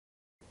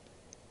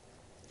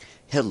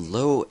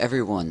Hello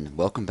everyone,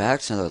 welcome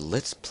back to another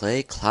Let's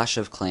Play Clash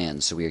of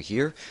Clans. So we are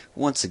here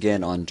once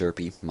again on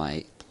Derpy,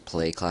 my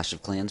play Clash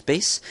of Clans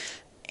base.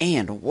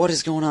 And what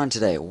is going on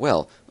today?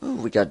 Well,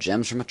 we got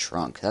gems from a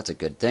trunk. That's a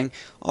good thing.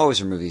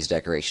 Always remove these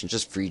decorations,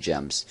 just free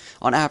gems.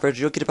 On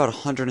average, you'll get about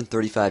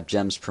 135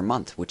 gems per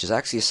month, which is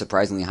actually a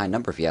surprisingly high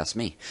number if you ask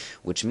me.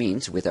 Which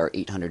means, with our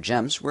 800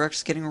 gems, we're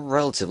actually getting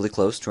relatively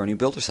close to our new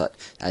builder's hut.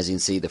 As you can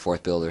see, the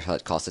 4th builder's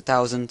hut costs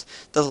 1,000.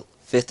 The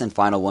 5th and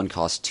final one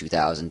costs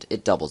 2,000.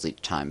 It doubles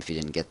each time if you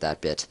didn't get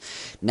that bit.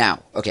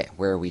 Now, okay,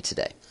 where are we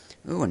today?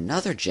 Ooh,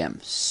 another gem.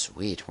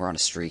 Sweet, we're on a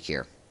streak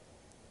here.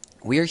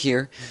 We are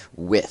here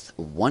with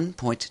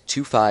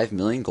 1.25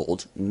 million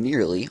gold,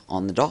 nearly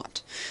on the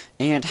dot.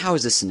 And how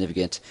is this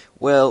significant?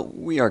 Well,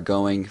 we are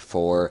going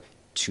for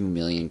 2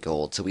 million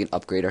gold, so we can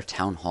upgrade our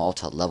town hall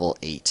to level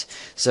 8.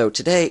 So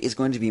today is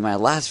going to be my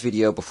last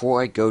video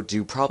before I go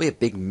do probably a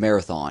big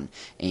marathon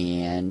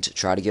and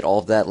try to get all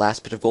of that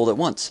last bit of gold at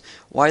once.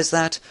 Why is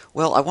that?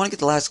 Well, I want to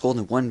get the last gold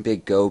in one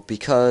big go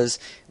because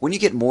when you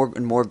get more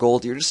and more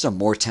gold, you're just a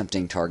more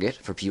tempting target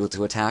for people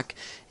to attack.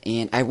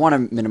 And I want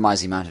to minimize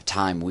the amount of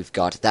time we've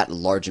got that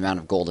large amount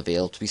of gold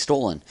available to be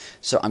stolen.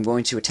 So I'm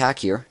going to attack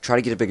here, try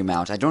to get a big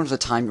amount. I don't have the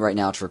time right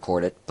now to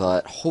record it,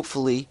 but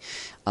hopefully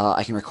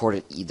I can record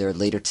it either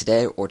later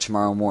today or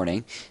tomorrow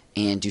morning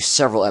and do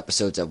several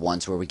episodes at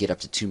once where we get up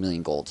to 2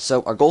 million gold.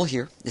 So our goal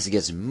here is to get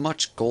as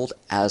much gold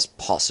as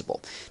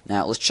possible.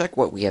 Now let's check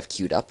what we have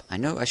queued up. I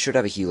know I should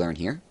have a healer in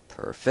here.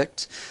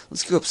 Perfect.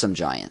 Let's queue up some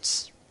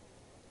giants.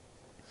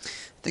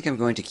 I think I'm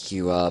going to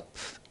queue up...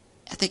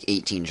 I think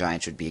 18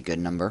 giants would be a good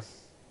number.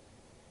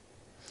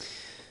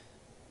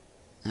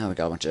 Now we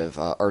got a bunch of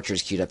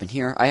archers queued up in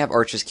here. I have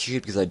archers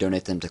queued because I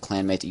donate them to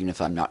clanmates even if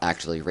I'm not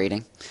actually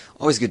raiding.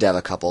 Always good to have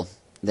a couple.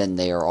 Then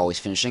they are always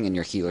finishing and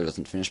your healer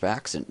doesn't finish by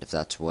accident if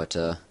that's what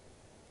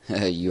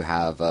you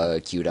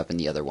have queued up in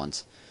the other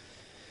ones.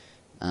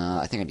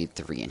 I think I need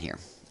 3 in here.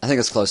 I think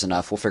that's close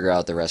enough. We'll figure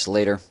out the rest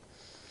later.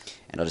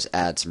 And I'll just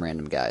add some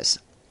random guys.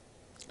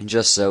 And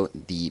just so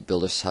the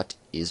builder's hut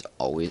is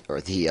always,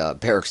 or the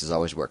barracks is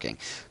always working.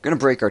 We're going to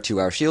break our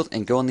 2-hour shield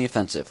and go on the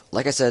offensive.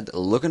 Like I said,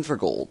 looking for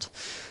gold.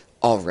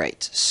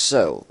 Alright,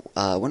 so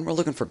when we're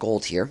looking for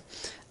gold here,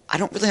 I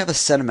don't really have a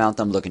set amount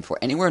that I'm looking for.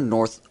 Anywhere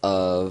north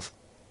of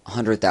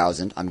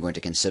 100,000 I'm going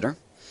to consider.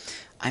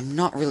 I'm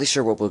not really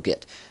sure what we'll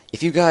get.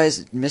 If you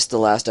guys missed the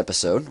last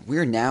episode,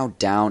 we're now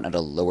down at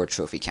a lower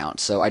trophy count.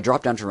 So I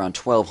dropped down to around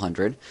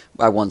 1,200.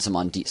 I won some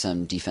on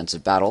some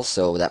defensive battles,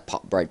 so that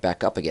popped right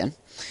back up again.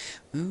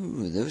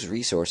 Ooh, those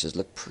resources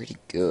look pretty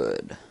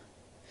good.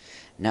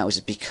 Now, is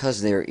it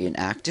because they're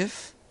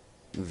inactive?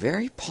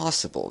 Very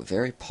possible,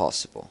 very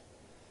possible.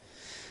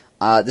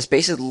 This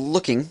base is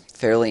looking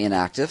fairly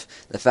inactive.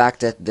 The fact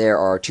that there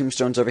are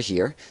tombstones over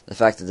here, the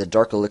fact that the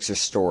dark elixir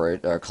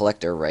storage or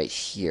collector right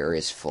here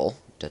is full,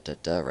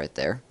 right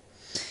there.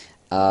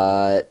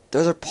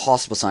 Those are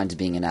possible signs of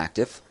being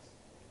inactive.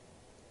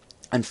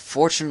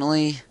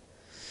 Unfortunately,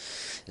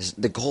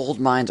 the gold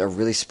mines are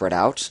really spread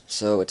out,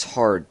 so it's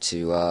hard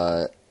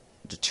to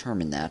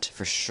determine that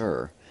for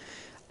sure.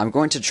 I'm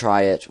going to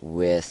try it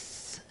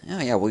with...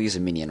 Oh yeah, we'll use a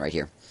minion right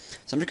here.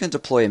 So I'm just going to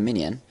deploy a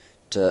minion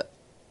to...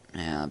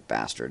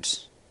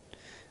 bastards.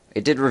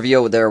 It did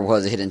reveal there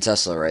was a hidden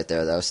Tesla right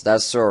there, though, so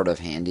that's sort of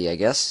handy, I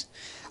guess.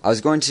 I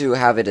was going to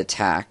have it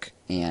attack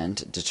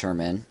and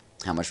determine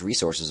how much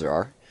resources there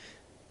are,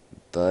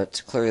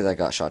 but clearly that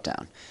got shot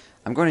down.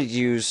 I'm going to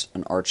use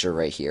an archer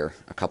right here,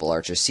 a couple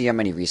archers, see how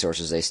many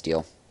resources they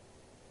steal.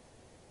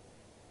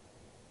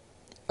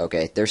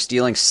 Okay, they're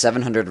stealing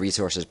 700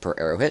 resources per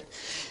arrow hit.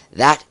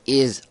 That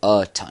is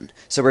a ton.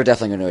 So we're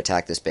definitely going to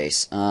attack this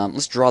base.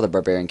 Let's draw the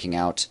Barbarian King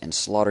out and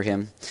slaughter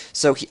him.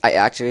 So I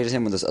activated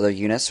him with those other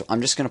units, so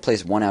I'm just going to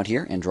place one out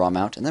here and draw him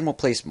out, and then we'll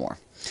place more.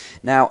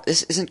 Now,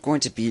 this isn't going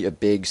to be a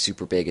big,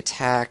 super big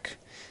attack.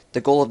 The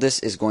goal of this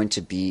is going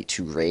to be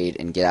to raid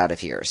and get out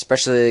of here,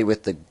 especially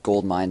with the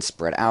gold mines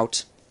spread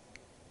out.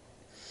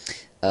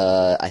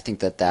 I think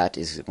that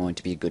is going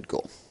to be a good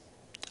goal.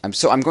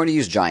 I'm going to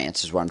use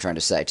giants, is what I'm trying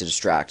to say, to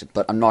distract,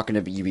 but I'm not going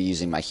to be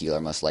using my healer,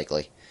 most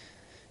likely.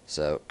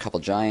 So, a couple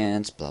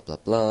giants, blah, blah,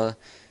 blah. A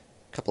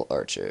couple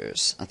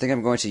archers. I think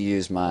I'm going to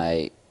use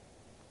my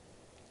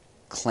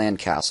clan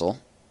castle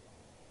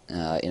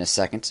in a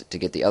second to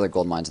get the other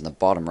gold mines on the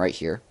bottom right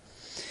here,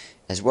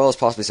 as well as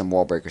possibly some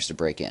wall breakers to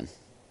break in.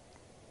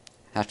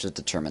 Have to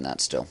determine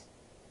that still.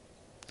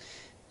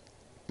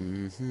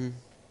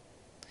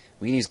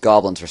 We can use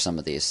goblins for some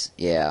of these.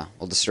 Yeah,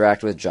 we'll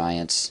distract with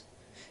giants,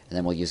 and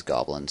then we'll use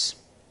goblins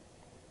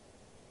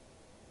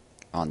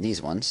on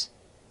these ones.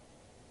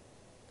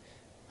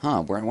 Huh, I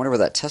wonder where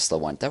that Tesla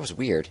went. That was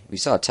weird. We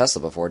saw a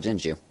Tesla before,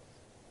 didn't you?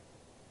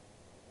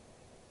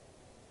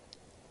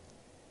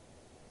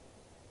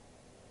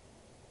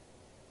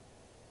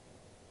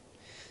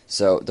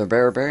 So, the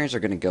barbarians are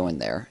going to go in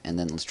there, and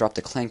then let's drop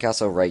the clan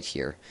castle right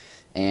here.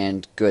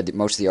 And good,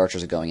 most of the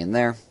archers are going in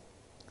there.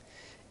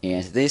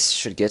 And this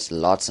should get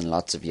lots and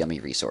lots of yummy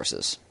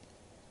resources.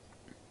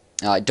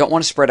 Don't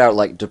want to spread out,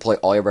 like, deploy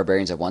all your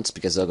barbarians at once,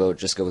 because they'll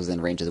just go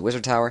within range of the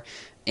wizard tower,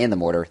 and the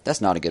mortar.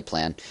 That's not a good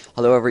plan.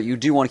 However, you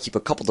do want to keep a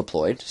couple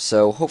deployed,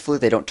 so hopefully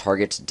they don't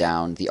target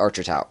down the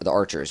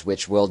archers,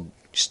 which will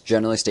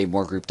generally stay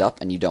more grouped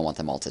up, and you don't want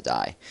them all to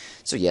die.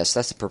 So yes,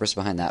 that's the purpose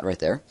behind that right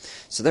there.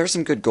 So there's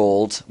some good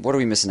gold. What are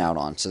we missing out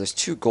on? So there's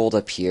 2 gold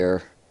up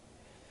here.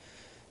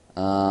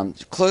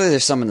 Clearly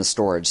there's some in the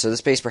storage, so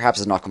this base perhaps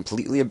is not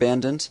completely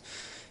abandoned,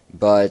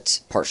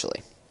 but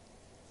partially.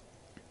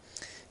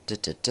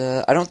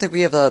 I don't think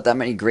we have that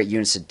many great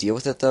units to deal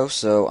with it, though,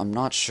 so I'm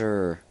not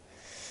sure.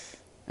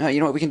 You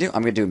know what we can do?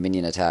 I'm going to do a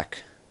minion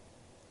attack.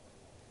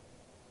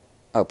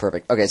 Oh,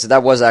 perfect. Okay, so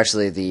that was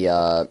actually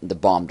the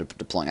bomb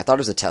deploying. I thought it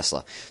was a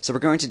Tesla. So we're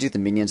going to do the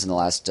minions in the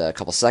last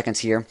couple seconds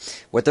here.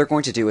 What they're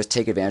going to do is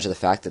take advantage of the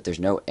fact that there's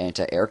no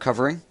anti-air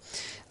covering,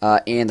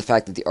 and the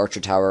fact that the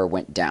archer tower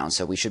went down.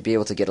 So we should be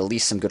able to get at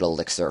least some good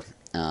elixir.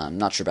 I'm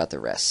not sure about the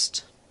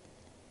rest.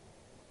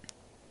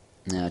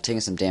 Taking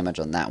some damage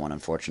on that one,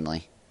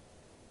 unfortunately.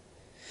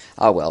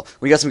 Oh well,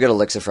 we got some good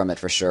elixir from it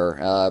for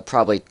sure.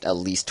 Probably at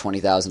least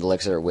 20,000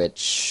 elixir,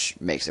 which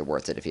makes it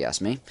worth it if you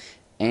ask me.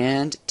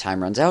 And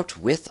time runs out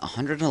with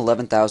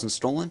 111,000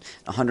 stolen,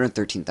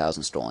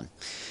 113,000 stolen.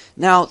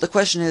 Now, the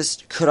question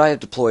is, could I have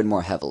deployed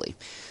more heavily?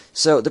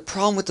 So, the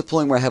problem with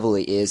deploying more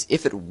heavily is,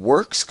 if it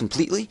works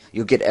completely,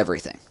 you'll get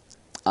everything.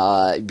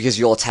 Because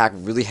you'll attack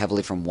really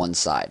heavily from one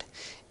side.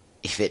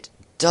 If it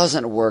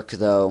doesn't work,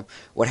 though,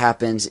 what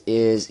happens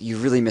is you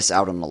really miss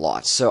out on a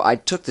lot. So I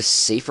took the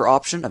safer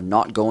option of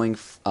not going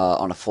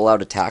on a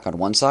full-out attack on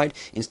one side,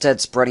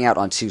 instead spreading out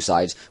on 2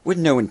 sides with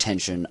no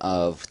intention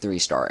of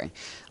 3-starring.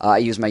 I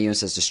used my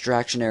units as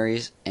distraction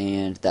areas,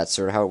 and that's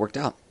sort of how it worked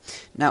out.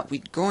 Now,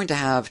 we're going to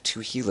have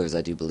 2 healers,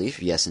 I do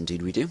believe. Yes,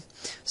 indeed we do.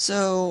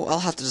 So I'll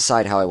have to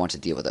decide how I want to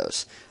deal with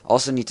those.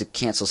 Also need to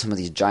cancel some of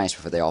these giants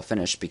before they all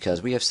finish,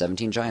 because we have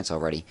 17 giants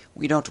already.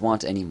 We don't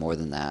want any more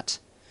than that.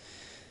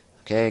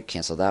 Okay,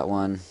 cancel that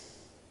one.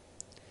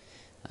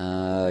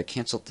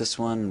 Cancel this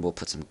one. We'll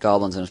put some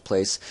goblins in its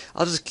place.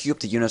 I'll just queue up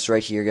the units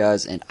right here,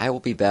 guys, and I will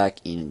be back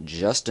in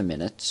just a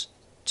minute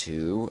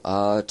to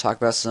talk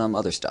about some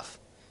other stuff.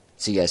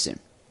 See you guys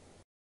soon.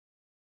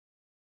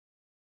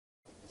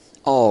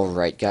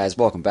 Alright guys,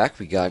 welcome back.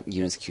 We got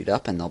units queued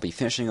up, and they'll be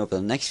finishing over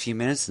the next few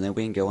minutes, and then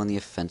we can go on the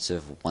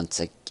offensive once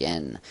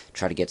again.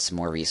 Try to get some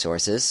more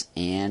resources,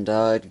 and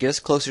get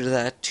us closer to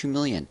that 2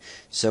 million,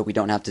 so we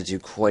don't have to do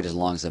quite as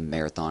long as a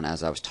marathon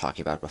as I was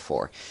talking about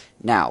before.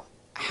 Now,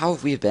 how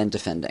have we been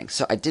defending?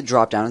 So I did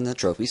drop down in the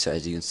trophy, so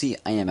as you can see,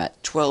 I am at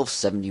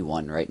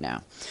 1271 right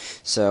now.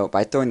 So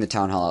by throwing the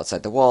town hall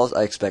outside the walls,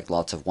 I expect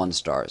lots of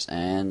 1-stars,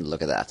 and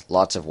look at that,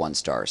 lots of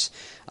 1-stars.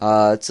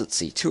 So let's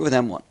see, 2 of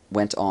them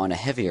went on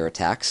heavier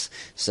attacks,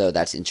 so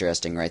that's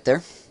interesting right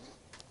there.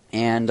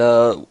 And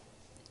or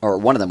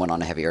one of them went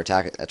on a heavier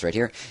attack. That's right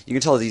here. You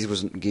can tell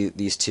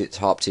these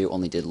top two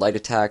only did light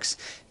attacks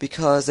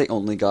because they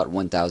only got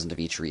 1,000 of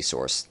each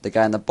resource. The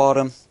guy on the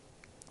bottom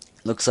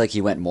looks like he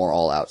went more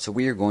all out, so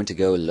we are going to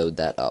go load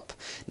that up.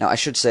 Now, I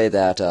should say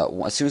that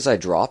as soon as I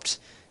dropped,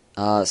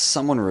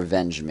 someone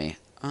revenged me.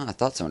 I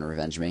thought someone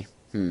revenged me.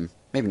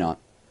 Maybe not.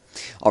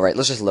 Alright,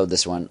 let's just load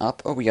this one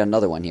up. Oh, we got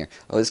another one here.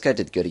 Oh, this guy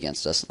did good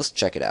against us. Let's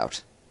check it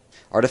out.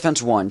 Our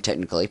defense won,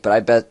 technically, but I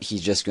bet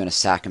he's just going to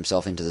sack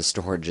himself into the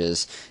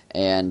storages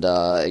and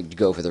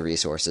go for the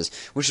resources,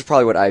 which is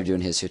probably what I would do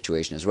in his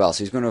situation as well.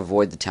 So he's going to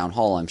avoid the town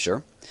hall, I'm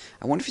sure.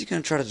 I wonder if he's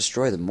going to try to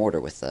destroy the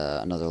mortar with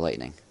another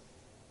lightning.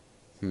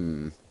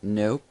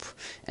 Nope.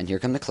 And here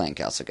come the clan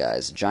council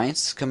guys.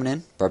 Giants coming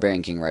in.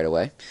 Barbarian King right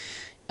away.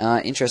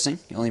 Interesting.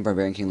 Only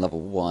Barbarian King level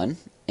 1.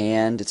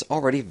 And it's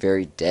already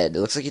very dead. It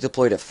looks like he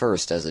deployed it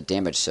first as a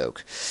damage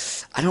soak.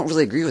 I don't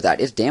really agree with that.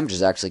 If damage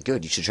is actually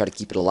good, you should try to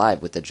keep it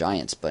alive with the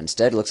giants. But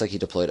instead, it looks like he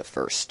deployed it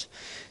first.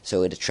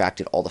 So it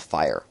attracted all the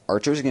fire.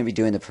 Archers are going to be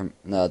doing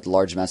the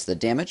large amounts of the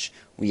damage.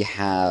 We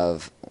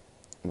have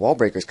wall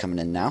breakers coming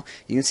in now.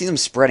 You can see them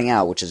spreading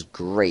out, which is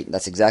great.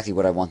 That's exactly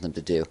what I want them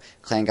to do.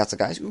 Clan got the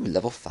guys. Ooh,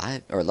 level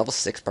 5 or level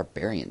 6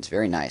 barbarians.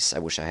 Very nice. I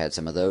wish I had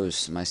some of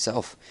those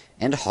myself.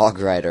 And Hog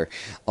Rider.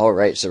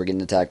 Alright, so we're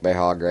getting attacked by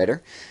Hog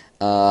Rider.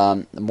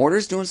 The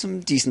mortar's doing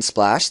some decent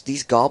splash.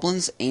 These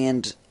goblins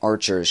and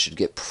archers should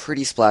get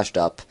pretty splashed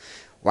up.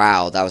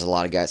 Wow, that was a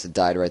lot of guys that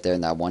died right there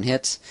in that one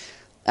hit.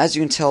 As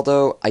you can tell,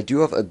 though, I do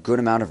have a good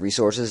amount of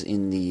resources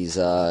in these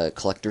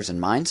collectors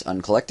and mines,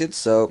 uncollected,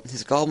 so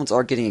his goblins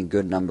are getting a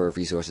good number of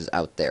resources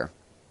out there.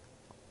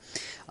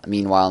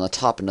 Meanwhile, on the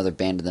top, another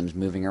band of them is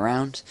moving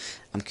around.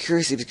 I'm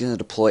curious if he's going to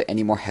deploy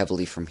any more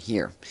heavily from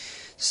here.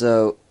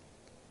 So,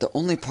 the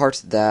only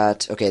part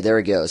that... Okay, there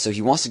we go. So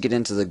he wants to get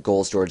into the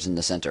gold storage in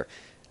the center.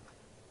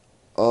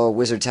 Oh,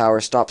 Wizard Tower,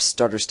 stop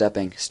stutter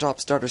stepping. Stop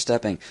stutter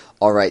stepping.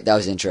 Alright, that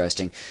was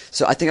interesting.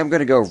 So I think I'm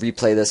going to go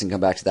replay this and come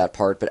back to that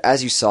part. But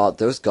as you saw,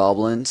 those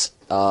goblins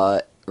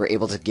were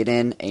able to get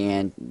in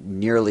and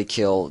nearly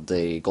kill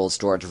the gold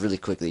storage really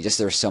quickly. Just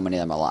there were so many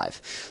of them alive.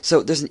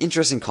 So there's an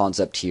interesting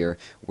concept here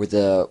where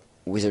the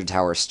Wizard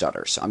Tower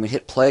stutters. So I'm going to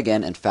hit play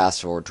again and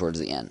fast forward towards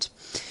the end.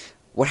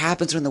 what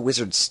happens when the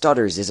wizard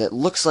stutters is it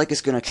looks like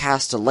it's going to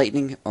cast a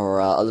lightning or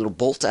a little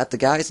bolt at the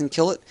guys and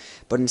kill it,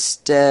 but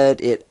instead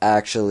it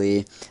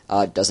actually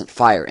doesn't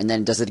fire, and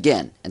then it does it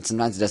again, and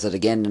sometimes it does it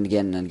again and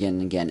again and again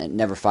and again. It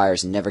never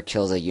fires and never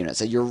kills a unit,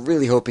 so you're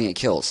really hoping it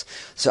kills.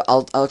 So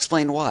I'll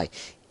explain why.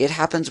 It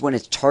happens when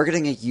it's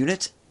targeting a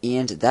unit,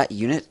 and that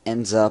unit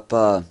ends up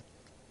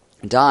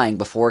dying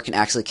before it can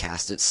actually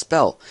cast its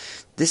spell.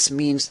 This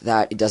means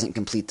that it doesn't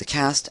complete the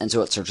cast, and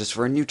so it searches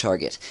for a new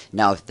target.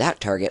 Now, if that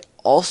target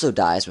also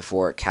dies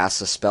before it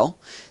casts a spell,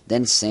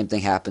 then same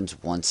thing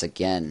happens once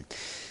again.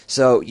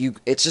 So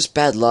it's just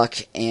bad luck,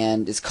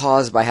 and it's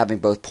caused by having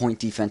both point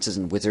defenses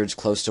and wizards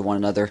close to one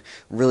another.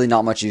 Really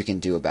not much you can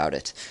do about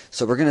it.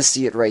 So we're going to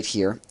see it right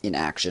here in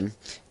action.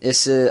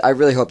 I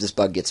really hope this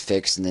bug gets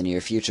fixed in the near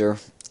future.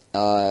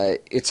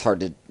 It's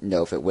hard to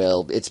know if it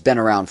will. It's been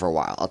around for a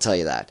while, I'll tell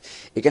you that.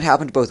 It can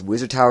happen to both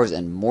wizard towers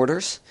and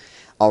mortars.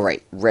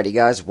 Alright, ready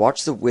guys?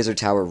 Watch the wizard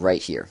tower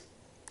right here.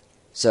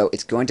 So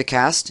it's going to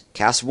cast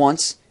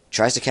once,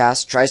 tries to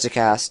cast, tries to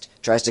cast,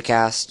 tries to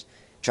cast,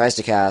 tries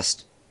to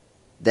cast,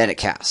 then it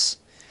casts.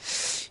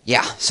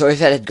 Yeah, so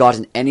if it had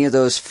gotten any of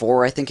those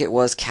 4, I think it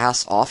was,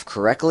 casts off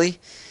correctly,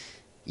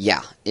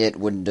 yeah, it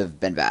wouldn't have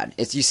been bad.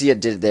 You see it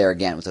did it there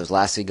again with those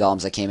last 3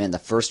 golems that came in. The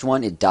first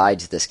one, it died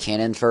to this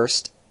cannon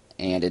first,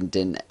 and it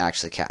didn't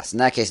actually cast. In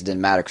that case, it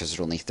didn't matter because there's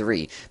only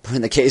 3. But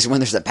in the case when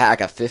there's a pack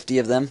of 50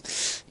 of them,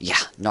 yeah,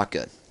 not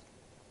good.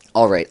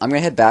 Alright, I'm going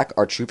to head back.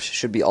 Our troops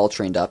should be all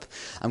trained up.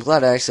 I'm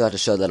glad I actually had to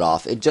show that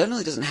off. It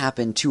generally doesn't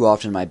happen too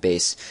often in my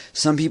base.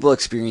 Some people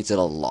experience it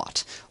a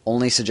lot.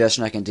 Only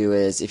suggestion I can do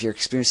is, if you're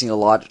experiencing it a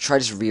lot, try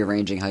just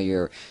rearranging how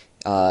your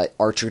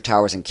archer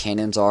towers and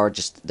cannons are,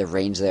 just the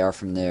range they are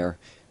from their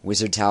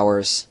wizard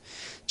towers,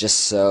 just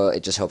so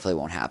it just hopefully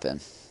won't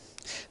happen.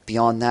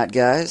 Beyond that,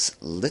 guys,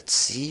 let's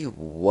see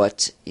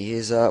what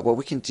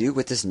we can do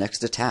with this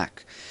next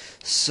attack.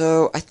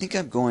 So I think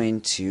I'm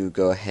going to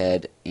go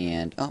ahead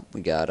and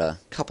we got a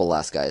couple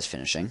last guys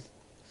finishing.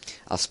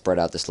 I'll spread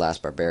out this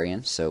last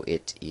barbarian so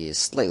it is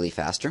slightly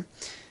faster.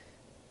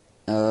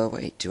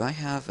 Wait, do I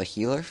have a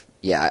healer?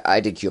 Yeah, I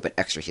did queue up an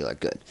extra healer.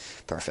 Good,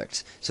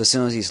 perfect. So as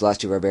soon as these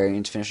last 2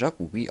 barbarians finish up,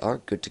 we are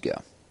good to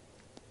go.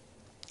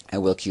 I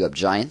will queue up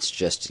giants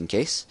just in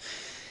case.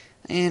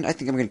 And I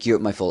think I'm going to queue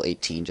up my full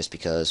 18 just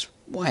because,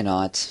 why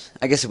not?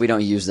 I guess if we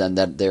don't use them,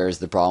 that there's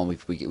the problem.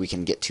 We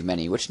can get too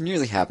many, which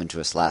nearly happened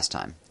to us last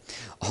time.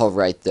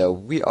 Alright, though,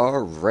 we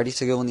are ready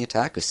to go on the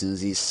attack as soon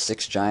as these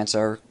 6 giants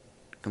are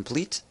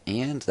complete,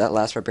 and that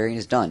last barbarian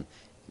is done.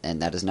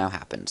 And that has now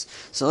happened.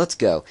 So let's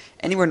go.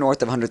 Anywhere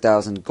north of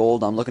 100,000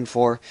 gold I'm looking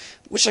for.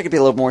 Wish I could be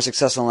a little more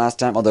successful than last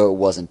time, although it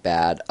wasn't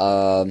bad.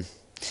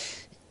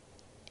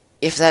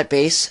 If that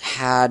base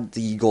had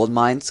the gold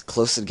mines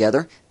close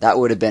together, that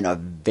would have been a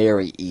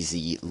very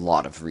easy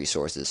lot of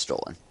resources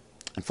stolen.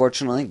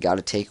 Unfortunately,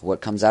 gotta take what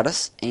comes at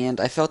us,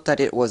 and I felt that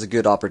it was a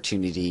good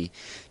opportunity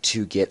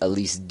to get at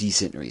least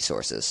decent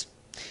resources.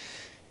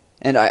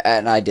 And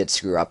I did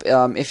screw up.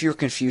 If you're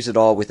confused at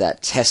all with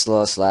that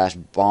Tesla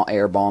 /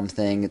 air bomb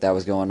thing that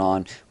was going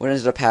on, what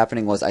ended up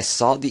happening was I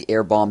saw the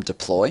air bomb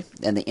deploy,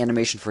 and the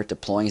animation for it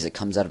deploying is it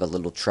comes out of a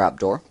little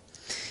trapdoor.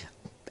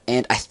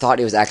 And I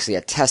thought it was actually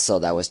a Tesla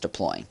that was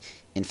deploying.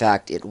 In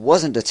fact, it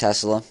wasn't a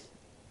Tesla,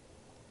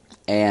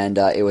 and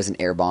it was an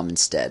air bomb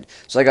instead.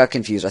 So I got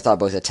confused. I thought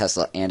both a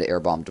Tesla and an air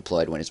bomb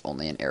deployed when it's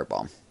only an air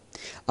bomb.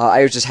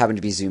 I just happened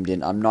to be zoomed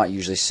in. I'm not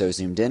usually so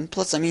zoomed in.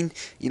 Plus, I mean,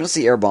 you don't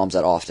see air bombs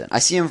that often. I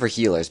see them for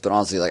healers, but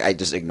honestly, like, I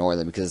just ignore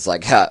them because it's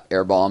like, ha,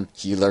 air bomb,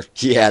 healer.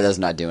 Yeah, that's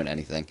not doing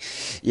anything.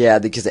 Yeah,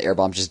 because the air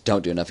bombs just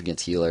don't do enough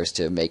against healers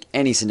to make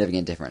any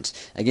significant difference.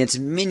 Against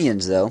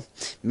minions, though,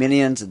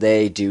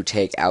 they do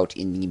take out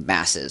in the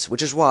masses,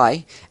 which is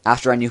why,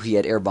 after I knew he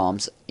had air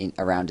bombs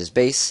around his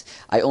base,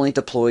 I only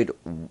deployed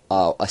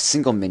a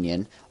single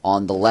minion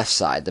on the left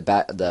side,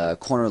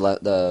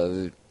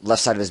 the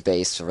left side of his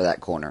base for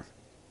that corner.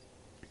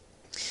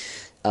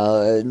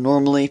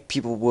 Normally,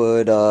 people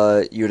would,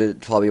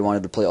 you'd probably want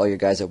to deploy all your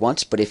guys at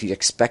once, but if you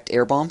expect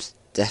air bombs,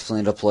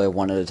 definitely deploy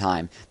one at a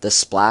time. The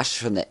splash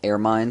from the air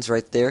mines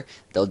right there,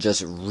 they'll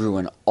just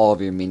ruin all of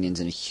your minions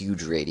in a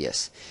huge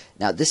radius.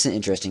 Now, this is an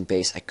interesting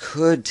base. I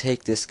could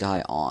take this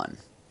guy on.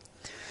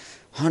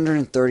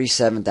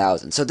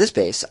 137,000. So this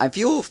base, I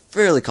feel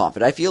fairly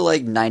confident. I feel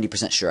like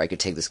 90% sure I could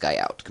take this guy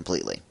out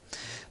completely.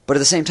 But at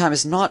the same time,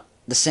 it's not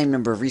the same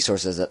number of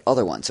resources as that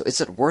other one, so is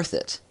it worth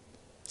it?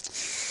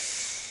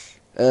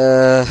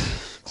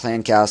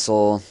 Clan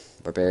Castle,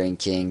 Barbarian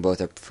King, both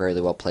are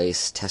fairly well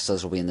placed.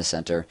 Teslas will be in the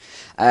center.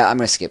 I'm going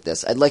to skip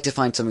this. I'd like to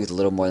find something with a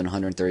little more than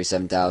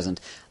 137,000.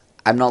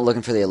 I'm not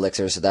looking for the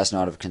elixir, so that's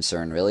not of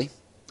concern, really.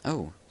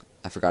 Oh,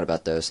 I forgot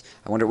about those.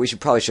 We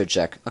probably should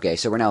check. Okay,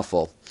 so we're now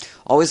full.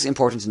 Always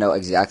important to know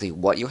exactly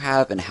what you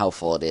have and how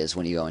full it is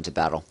when you go into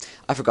battle.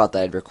 I forgot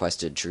that I'd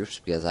requested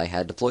troops because I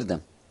had deployed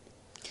them.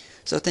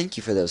 So thank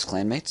you for those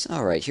clanmates.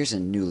 Alright, here's a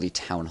newly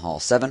Town Hall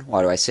 7.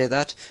 Why do I say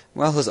that?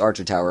 Well, his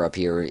archer tower up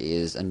here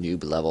is a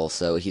noob level,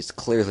 so he's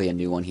clearly a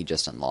new one he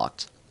just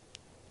unlocked.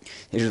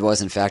 It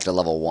was, in fact, a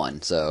level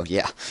 1, so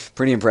yeah,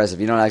 pretty impressive.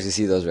 You don't actually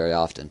see those very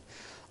often.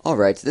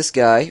 Alright, this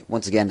guy,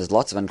 once again, has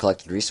lots of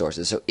uncollected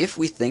resources, so if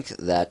we think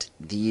that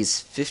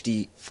these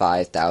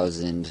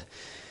 55,000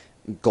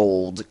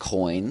 gold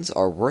coins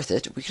are worth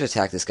it, we could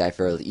attack this guy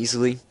fairly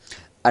easily.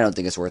 I don't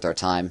think it's worth our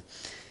time.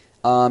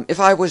 If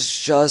I was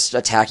just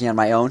attacking on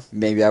my own,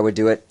 maybe I would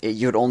do it.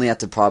 You would only have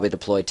to probably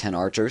deploy 10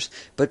 archers,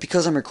 but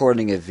because I'm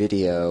recording a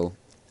video,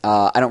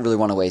 I don't really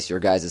want to waste your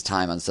guys'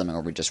 time on something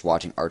where we're just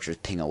watching archers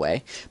ping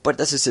away. But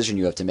that's a decision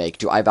you have to make.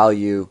 Do I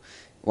value...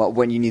 Well,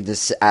 when you need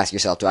to ask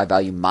yourself, do I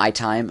value my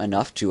time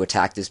enough to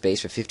attack this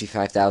base for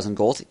 55,000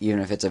 gold, even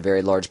if it's a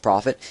very large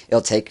profit?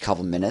 It'll take a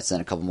couple minutes and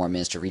a couple more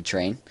minutes to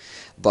retrain,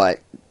 but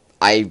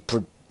I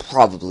would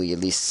probably at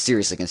least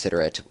seriously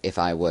consider it if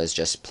I was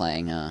just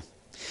playing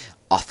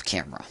off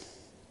camera.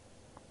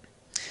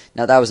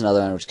 Now that was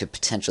another one which could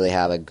potentially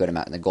have a good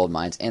amount in the gold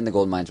mines, and the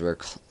gold mines were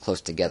close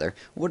together.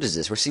 What is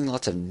this? We're seeing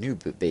lots of new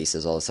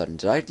bases all of a sudden.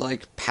 Did I,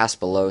 like, pass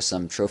below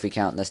some trophy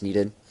count that's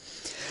needed?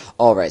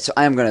 Alright, so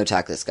I am going to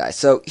attack this guy.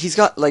 So he's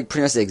got, like,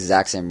 pretty much the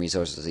exact same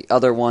resources as the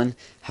other one.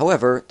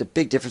 However, the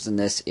big difference in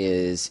this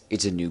is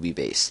it's a newbie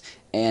base.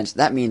 And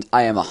that means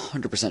I am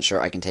 100%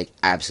 sure I can take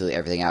absolutely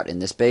everything out in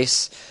this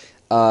base.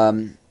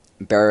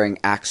 Barring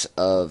acts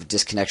of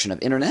disconnection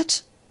of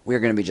internet, we're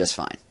going to be just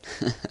fine.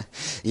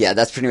 Yeah,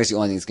 that's pretty much the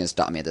only thing that's going to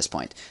stop me at this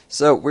point.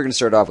 So we're going to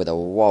start off with a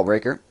wall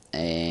breaker,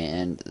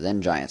 and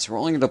then giants. We're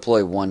only going to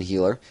deploy one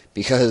healer,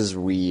 because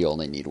we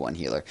only need one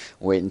healer.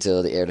 Wait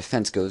until the air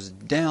defense goes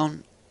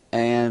down,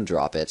 and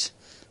drop it.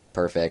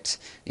 Perfect.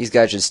 These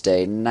guys should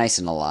stay nice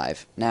and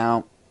alive.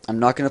 Now, I'm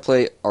not going to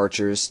play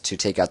archers to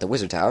take out the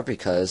wizard tower,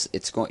 because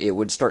it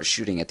would start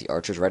shooting at the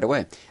archers right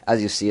away.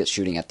 As you see, it's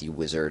shooting at the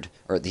wizard,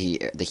 or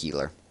the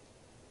healer.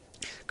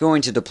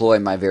 Going to deploy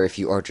my very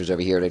few archers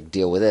over here to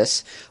deal with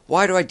this.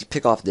 Why do I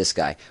pick off this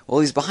guy?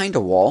 Well, he's behind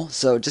a wall,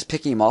 so just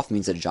picking him off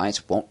means the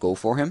giants won't go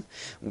for him,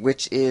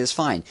 which is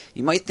fine.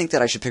 You might think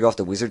that I should pick off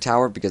the wizard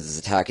tower because it's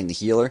attacking the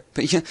healer,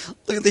 but yeah,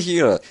 look at the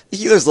healer. The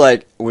healer's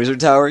like, wizard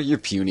tower, you're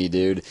puny,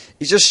 dude.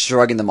 He's just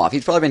shrugging them off.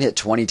 He's probably been hit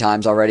 20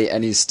 times already,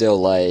 and he's still,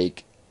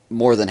 like,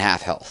 more than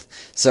half health.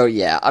 So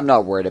yeah, I'm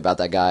not worried about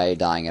that guy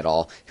dying at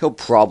all. He'll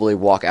probably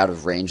walk out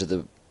of range of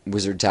the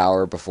wizard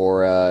tower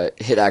before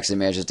Hit actually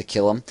manages to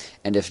kill him,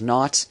 and if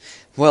not,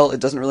 well,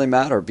 it doesn't really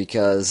matter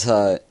because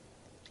the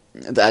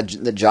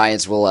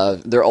giants will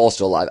they're all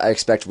still alive. I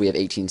expect we have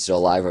 18 still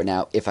alive right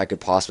now, if I could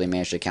possibly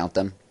manage to count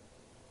them.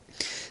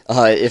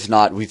 If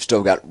not, we've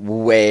still got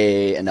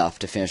way enough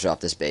to finish off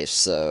this base,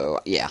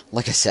 so yeah,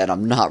 like I said,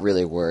 I'm not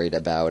really worried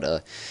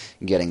about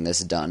getting this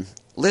done.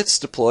 Let's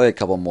deploy a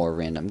couple more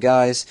random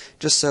guys,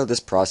 just so this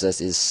process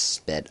is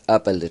sped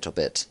up a little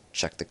bit.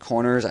 Check the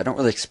corners. I don't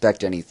really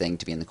expect anything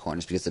to be in the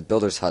corners because the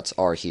builders' huts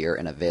are here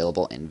and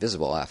available and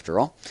visible after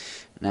all.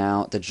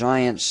 Now, the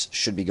giants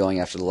should be going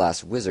after the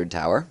last wizard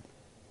tower.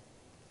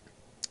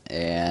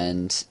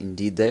 And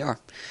indeed they are.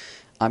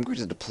 I'm going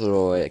to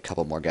deploy a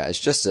couple more guys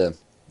just to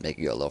make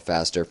it go a little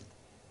faster.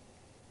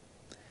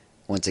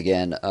 Once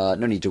again, no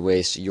need to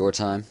waste your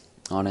time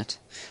on it.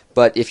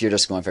 But if you're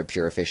just going for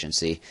pure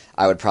efficiency,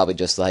 I would probably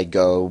just like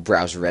go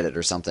browse Reddit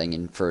or something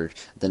and for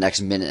the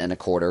next minute and a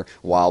quarter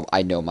while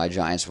I know my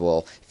giants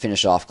will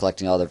finish off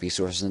collecting all the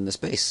resources in this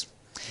base.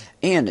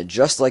 And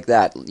just like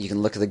that, you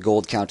can look at the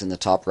gold count in the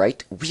top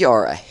right. We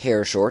are a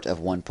hair short of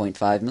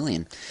 1.5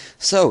 million.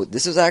 So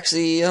this is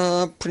actually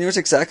pretty much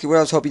exactly what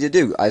I was hoping to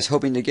do. I was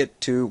hoping to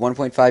get to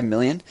 1.5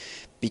 million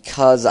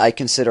because I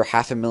consider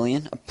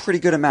 500,000 a pretty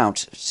good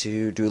amount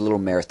to do a little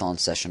marathon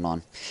session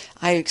on.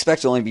 I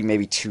expect to only be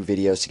maybe 2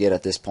 videos to get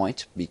at this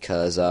point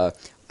because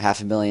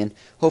 500,000,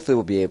 hopefully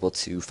we'll be able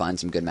to find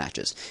some good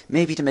matches.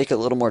 Maybe to make it a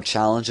little more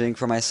challenging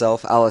for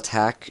myself, I'll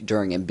attack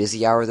during a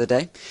busy hour of the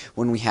day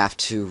when we have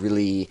to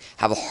really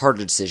have a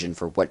harder decision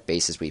for what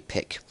bases we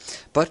pick.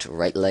 But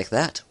right like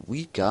that,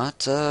 we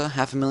got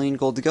 500,000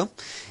 gold to go.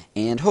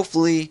 And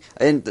hopefully,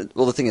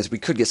 well, the thing is, we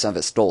could get some of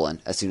it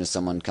stolen as soon as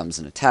someone comes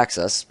and attacks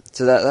us.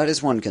 So that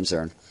is one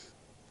concern.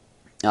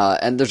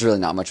 And there's really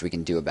not much we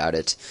can do about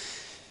it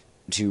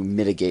to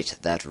mitigate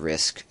that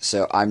risk.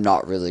 So I'm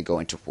not really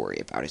going to worry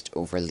about it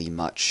overly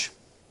much.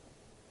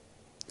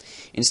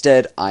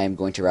 Instead, I am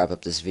going to wrap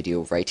up this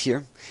video right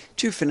here.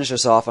 To finish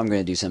us off, I'm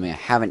going to do something I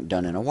haven't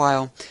done in a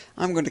while.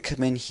 I'm going to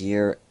come in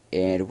here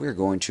and we're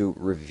going to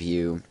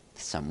review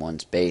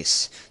someone's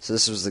base. So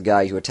this was the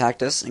guy who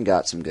attacked us and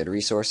got some good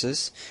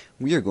resources.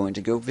 We are going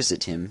to go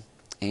visit him,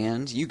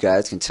 and you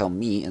guys can tell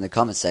me in the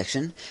comment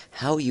section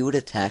how you would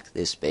attack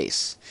this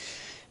base.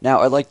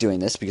 Now, I like doing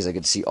this because I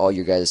get to see all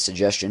your guys'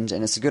 suggestions,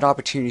 and it's a good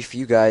opportunity for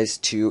you guys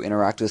to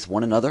interact with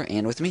one another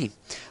and with me.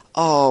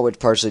 Oh, it's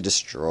partially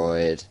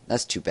destroyed.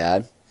 That's too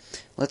bad.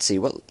 Let's see,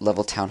 what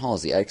level Town Hall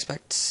is he? I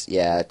expect,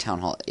 yeah, Town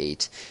Hall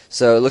 8.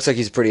 So it looks like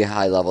he's pretty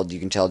high leveled. You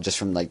can tell just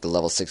from like the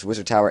level 6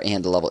 Wizard Tower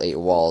and the level 8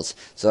 walls.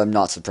 So I'm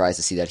not surprised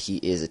to see that he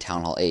is a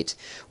Town Hall 8.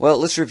 Well,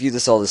 let's review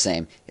this all the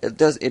same.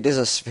 It is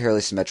a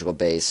fairly symmetrical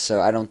base,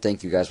 so I don't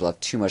think you guys will have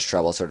too much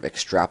trouble sort of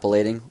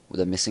extrapolating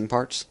the missing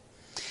parts.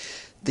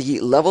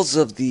 The levels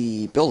of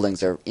the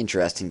buildings are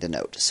interesting to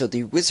note. So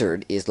the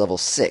wizard is level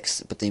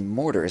 6, but the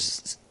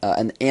mortars,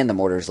 and the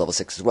mortar is level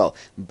 6 as well.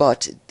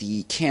 But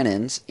the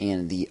cannons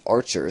and the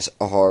archers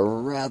are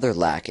rather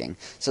lacking.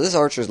 So this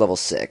archer is level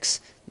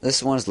 6.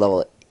 This one is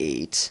level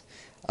 8.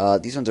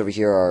 These ones over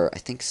here are, I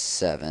think,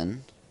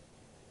 7.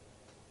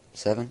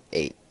 7?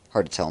 8.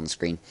 Hard to tell on the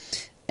screen.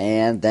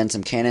 And then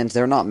some cannons.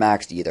 They're not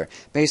maxed either.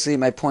 Basically,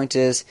 my point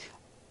is,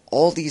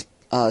 all these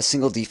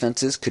single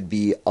defenses could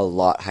be a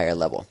lot higher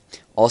level.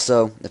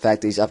 Also, the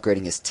fact that he's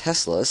upgrading his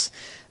Teslas,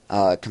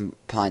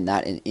 combine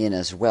that in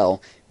as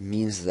well,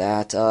 means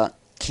that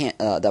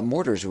that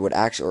mortars would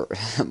actually,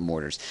 or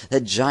mortars,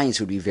 that giants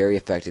would be very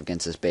effective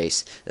against this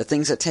base. The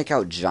things that take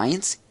out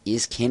giants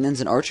is cannons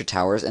and archer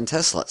towers and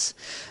Teslas.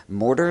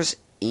 Mortars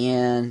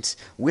and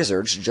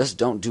wizards just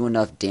don't do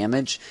enough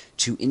damage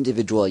to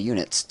individual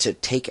units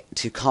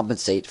to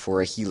compensate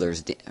for a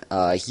healer's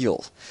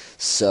heal.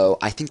 So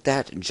I think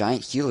that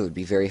giant healer would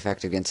be very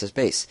effective against this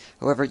base.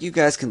 However, you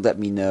guys can let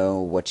me know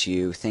what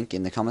you think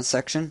in the comments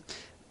section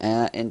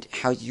and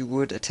how you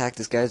would attack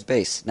this guy's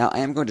base. Now I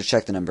am going to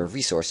check the number of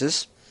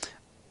resources.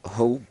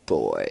 Oh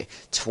boy,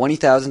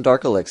 20,000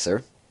 dark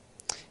elixir,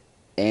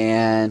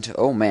 and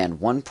oh man,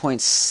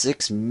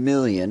 1.6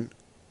 million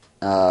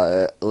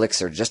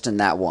elixir just in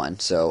that one,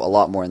 so a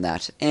lot more than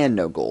that, and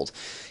no gold.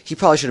 He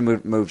probably should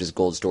have moved his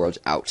gold storage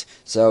out.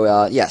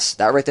 So yes,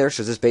 that right there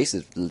shows this base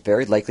is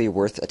very likely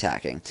worth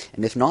attacking.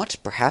 And if not,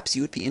 perhaps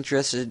you would be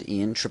interested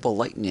in triple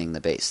lightning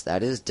the base.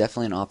 That is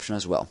definitely an option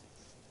as well.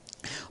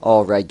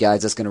 Alright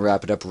guys, that's going to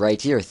wrap it up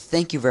right here.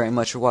 Thank you very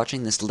much for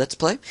watching this Let's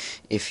Play.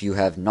 If you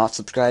have not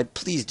subscribed,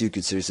 please do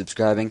consider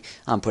subscribing.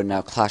 I'm putting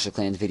out Clash of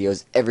Clans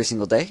videos every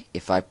single day,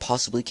 if I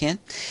possibly can.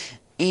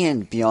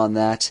 And beyond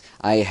that,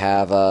 I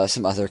have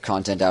some other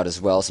content out as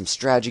well, some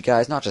strategy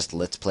guides, not just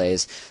Let's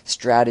Plays,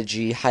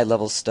 strategy,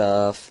 high-level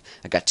stuff,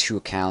 I got 2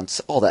 accounts,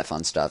 all that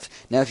fun stuff.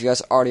 Now, if you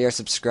guys already are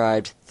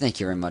subscribed, thank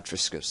you very much for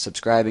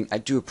subscribing. I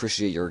do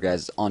appreciate your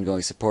guys'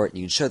 ongoing support, and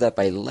you can show that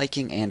by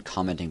liking and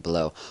commenting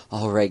below.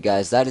 Alright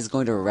guys, that is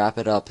going to wrap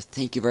it up.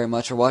 Thank you very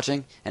much for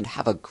watching, and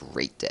have a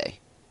great day.